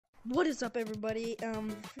What is up, everybody?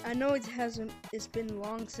 I know it's been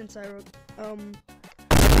long since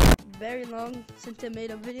very long since I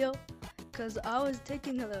made a video, cause I was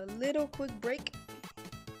taking a little quick break.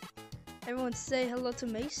 Everyone say hello to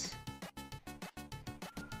Mase.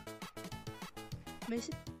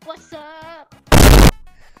 Mason? What's up?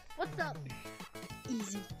 What's up?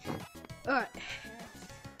 Easy. Alright.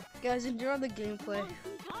 Guys, enjoy the gameplay.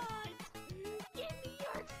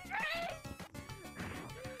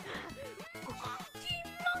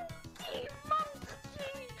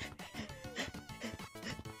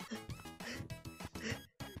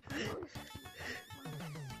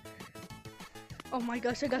 Oh my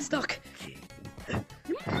gosh, I got stuck.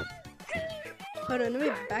 Hold on, let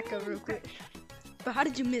me back up real quick. But how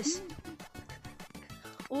did you miss?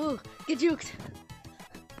 Oh, get juked.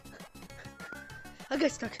 I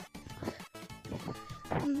got stuck.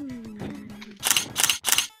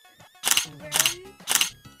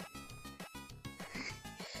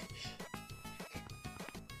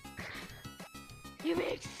 You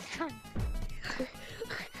make sense.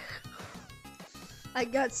 I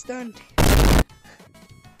got stunned.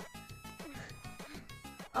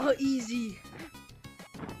 Oh, easy.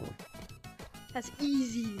 That's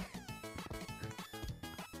easy.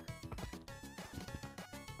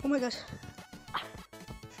 Oh my gosh.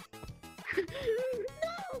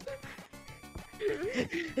 No!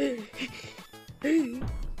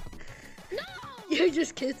 No! You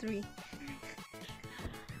just kissed me.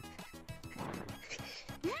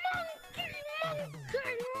 Monkey.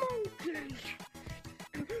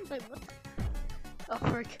 Wait, what? Oh,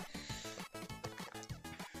 frick.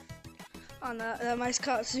 Oh no, that mice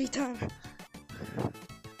caught sweet time.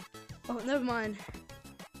 Oh, never mind.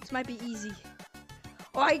 This might be easy.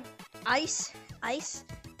 Oh, ice. Ice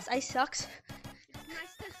sucks. It's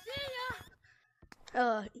nice to see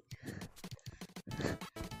ya.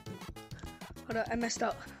 Hold on, I messed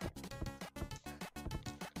up.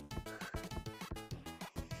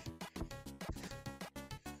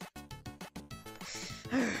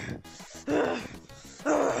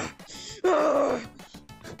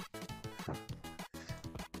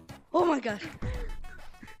 Oh my god.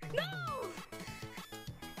 No!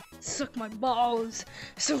 Suck my balls.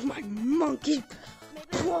 Suck my monkey.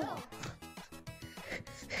 Maybe I will.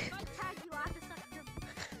 If I tag you, I have to suck your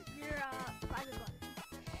private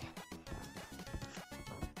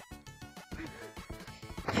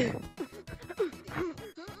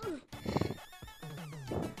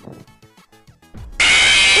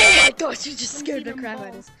Oh my gosh, you just scared the crap out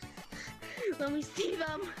of us. Let me see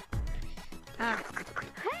them. Ah.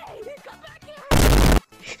 Hey, come back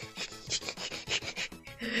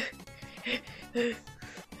here!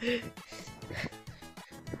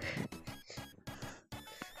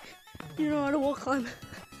 You know how to walk on.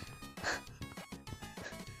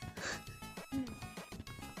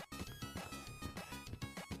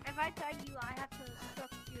 If I tag you, I have to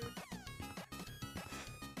suck your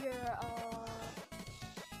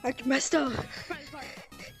I messed up. private part.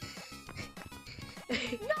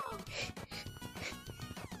 No!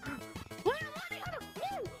 Wait,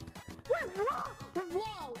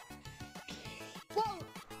 whoa! Whoa!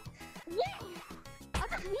 I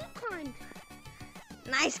just wall climbed.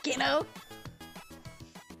 Nice, kiddo.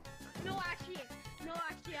 No, actually,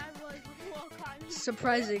 I was wall climbing.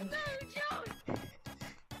 Surprising. No joke.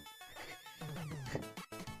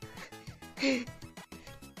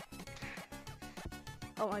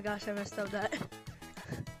 Oh my gosh, I messed up that.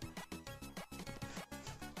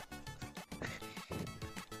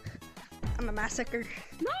 I'm a massacre.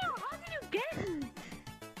 No, how did you get me?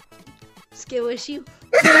 Skill issue.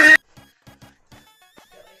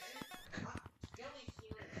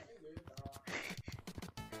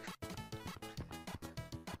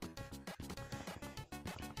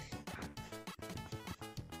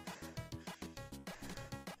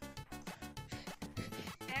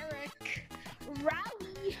 Eric,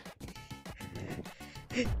 Rowdy.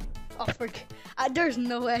 Oh, frick. There's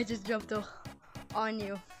no way I just jumped on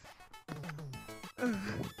you.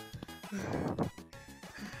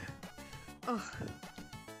 Oh.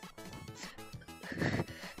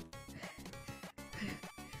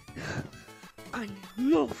 I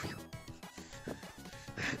know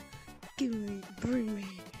you. Bring me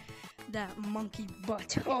that monkey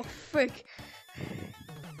butt. Oh, frick.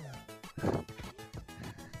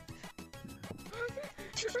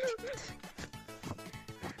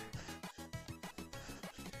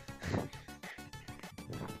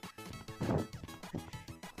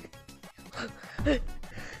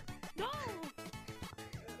 No!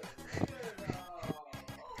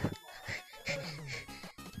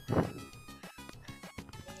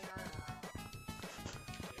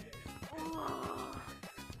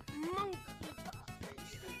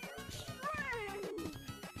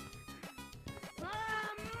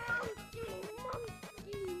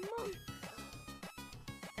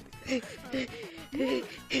 Bro,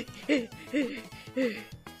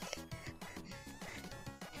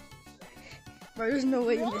 there's no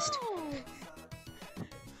way you missed.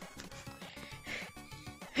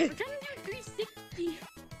 I'm trying to do 360.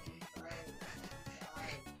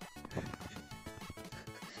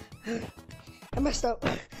 I messed up.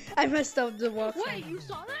 I messed up the walk. Wait, you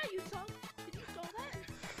saw that? Did you saw that?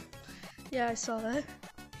 Yeah, I saw that.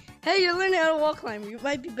 Hey, you're learning how to wall climb. You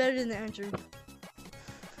might be better than Andrew.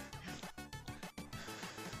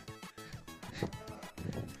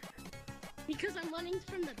 Because I'm learning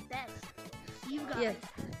from the best. You guys.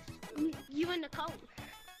 Yeah. You and Nicole.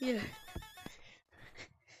 Yeah.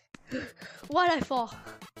 Why'd I fall?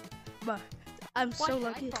 But I'm so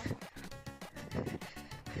lucky.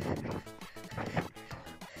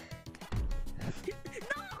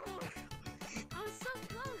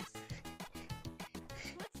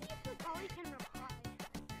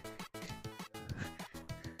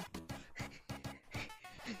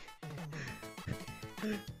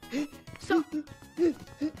 So I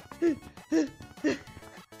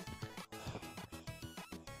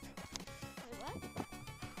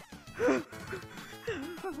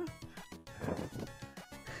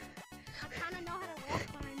kind of know how to walk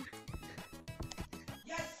climb.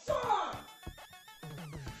 Yes, sir!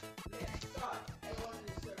 Yes, sir. Everyone in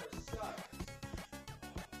the server, sir.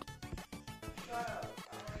 Shut up.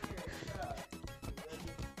 I don't want to hear it. Shut up.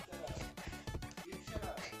 You shut up. You shut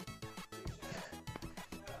up.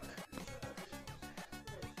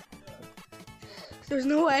 There's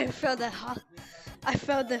no way I failed that. I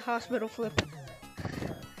failed the hospital flip.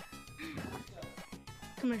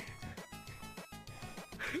 Come here.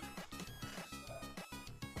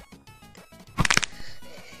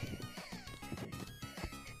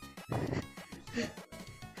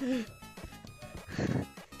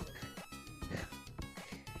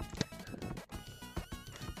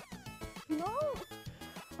 No.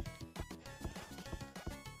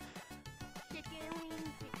 Chicken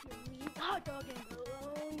wings, hot dog and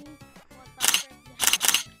bologna. What the frick?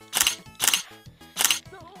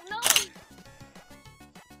 No, no.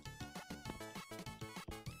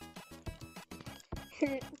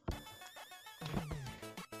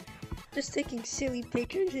 Just taking silly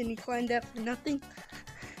pictures and he climbed up for nothing.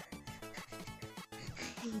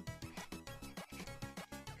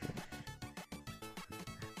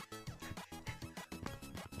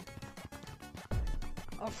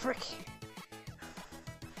 Oh frick.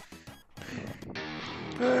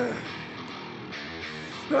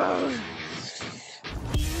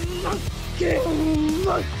 Monkey,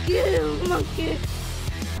 monkey, monkey.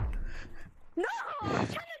 No, I'm trying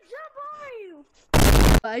to jump on you.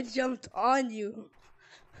 I jumped on you.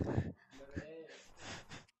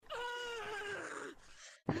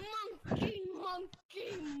 Monkey, monkey,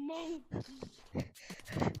 monkey.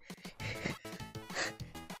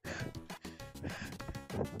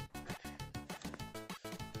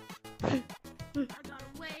 I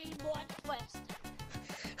got way more twist.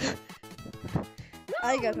 No,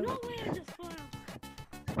 I got no way I just fell.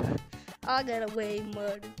 I got away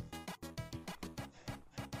mud.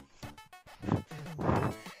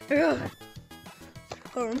 Hold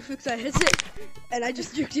on, let me fix that headset. And I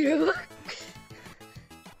just juked you.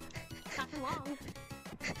 Not for long.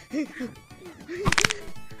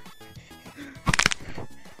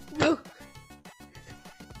 No.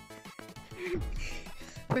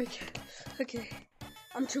 Break. Okay.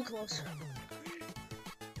 I'm too close.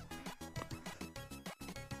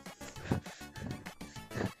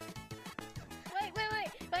 Wait.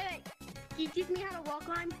 Can you teach me how to wall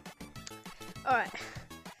climb? Alright.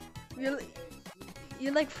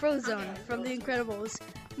 You're like Frozone from The Incredibles.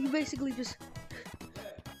 You basically just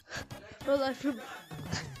roll out from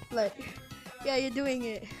like yeah, you're doing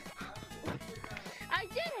it. I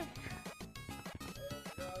did it.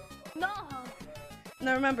 No.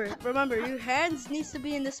 Now remember, your hands needs to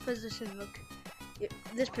be in this position. Look,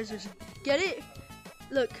 this position. Get it?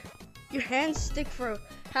 Look, your hands stick for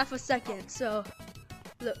half a second. So,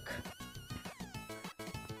 look.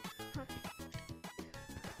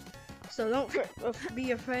 So don't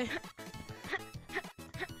be afraid.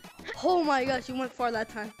 Oh my gosh, you went far that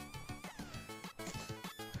time.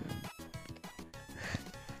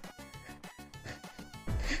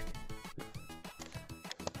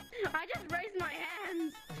 I just raised my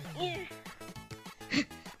hands. Yeah.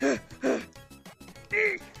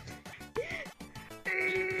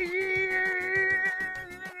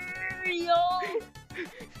 Yo.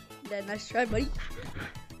 Yeah, nice try, buddy.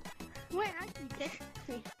 Wait, I can kick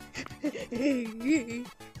me.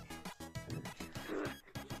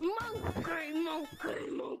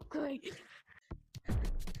 Monkey.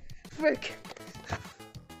 Frick.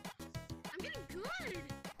 good.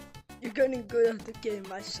 You're getting good at the game,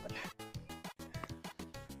 my son.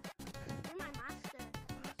 You're my master.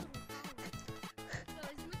 Yo,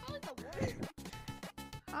 isn't this like the worst?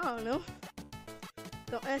 I don't know.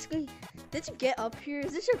 Don't ask me. Did you get up here?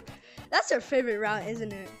 Is this your? That's your favorite route,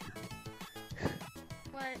 isn't it?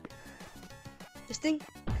 What? This thing?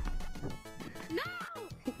 No!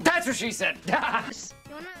 That's what she said. You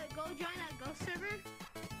wanna go join a ghost server?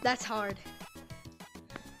 That's hard.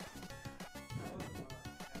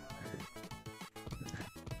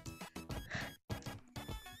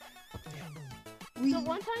 So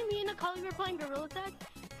one time me and Akali were playing Gorilla Tag.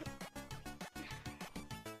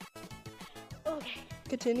 Okay.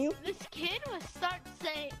 Continue. This kid was start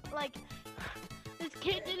saying like this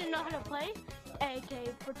kid didn't know how to play,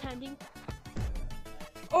 aka pretending.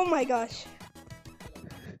 Oh my gosh.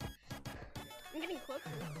 I'm getting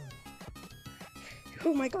closer.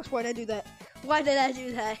 Oh my gosh, why did I do that? Why did I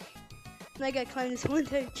do that? And I gotta climb this one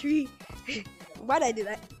time tree. Why did I do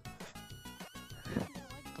that?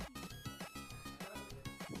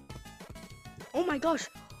 Oh my gosh.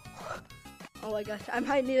 Oh my gosh, I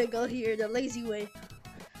might need to go here the lazy way.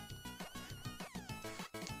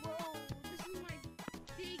 Whoa, this is my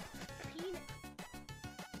big penis.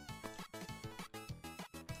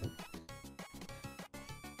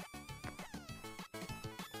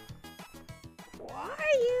 Why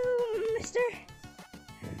are you, mister?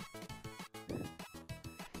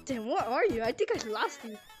 Damn, what are you? I think I lost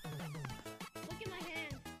you. Look at my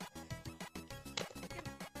hand.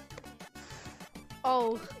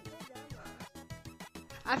 Oh,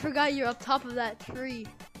 I forgot you're up top of that tree.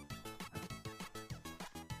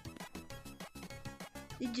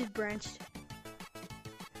 You just branched.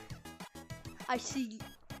 I see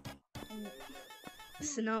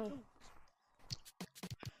snow.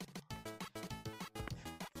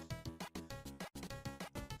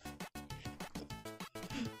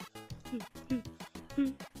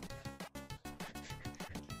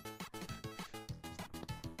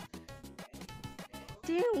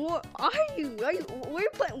 Damn, what are you? Are you? What are you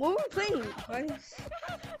playing? What were we playing? Why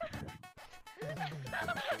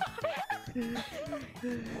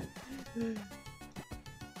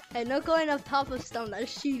Hey, no going up top of stone.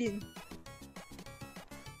 That's cheating.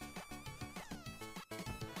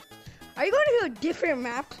 Are you going to a different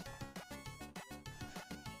map?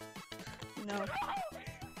 No.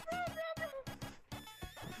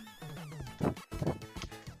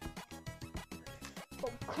 Oh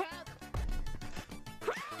crap!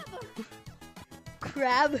 Crab!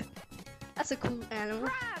 Crab. That's a cool animal.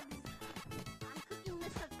 Crabs! I'm cooking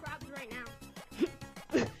Mr. Krabs right now.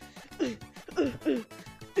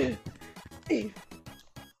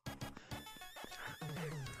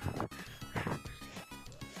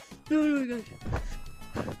 Oh my god.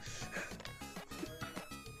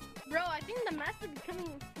 Bro, I think the master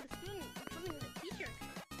becoming the student, becoming the teacher.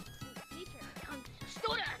 The teacher becomes the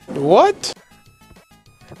student. What?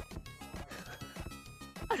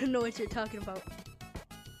 I don't know what you're talking about.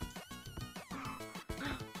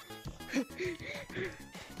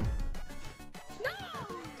 No!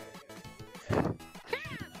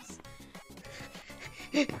 Crabs!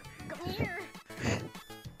 Come here.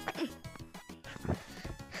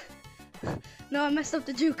 No, I messed up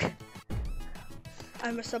the juke.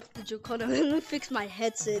 I messed up the juke. Hold on, let me fix my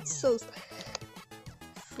headset. It's so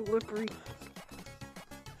slippery.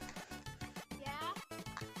 Yeah?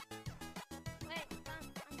 Wait,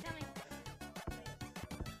 I'm coming.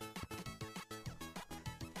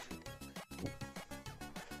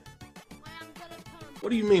 Wait, I'm gonna come. What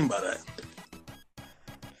do you mean by that?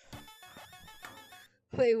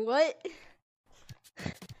 Wait, what?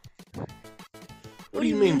 What do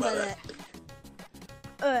you mean by that?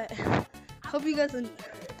 Hope you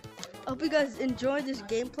guys enjoyed this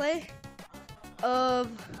gameplay of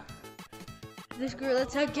this Gorilla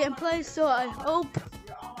Tag gameplay. So I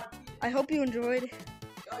hope you enjoyed,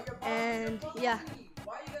 and yeah,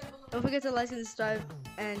 don't forget to like and subscribe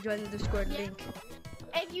and join the Discord link.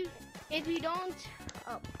 If you don't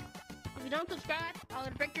subscribe,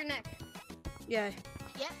 I'll break your neck. Yeah,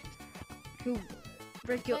 Yep. who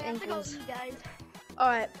break your Wait, I have to go ankles. eat, guys. All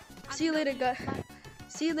right, see you later, guys.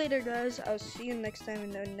 See you later, guys. I'll see you next time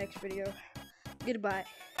in the next video. Goodbye.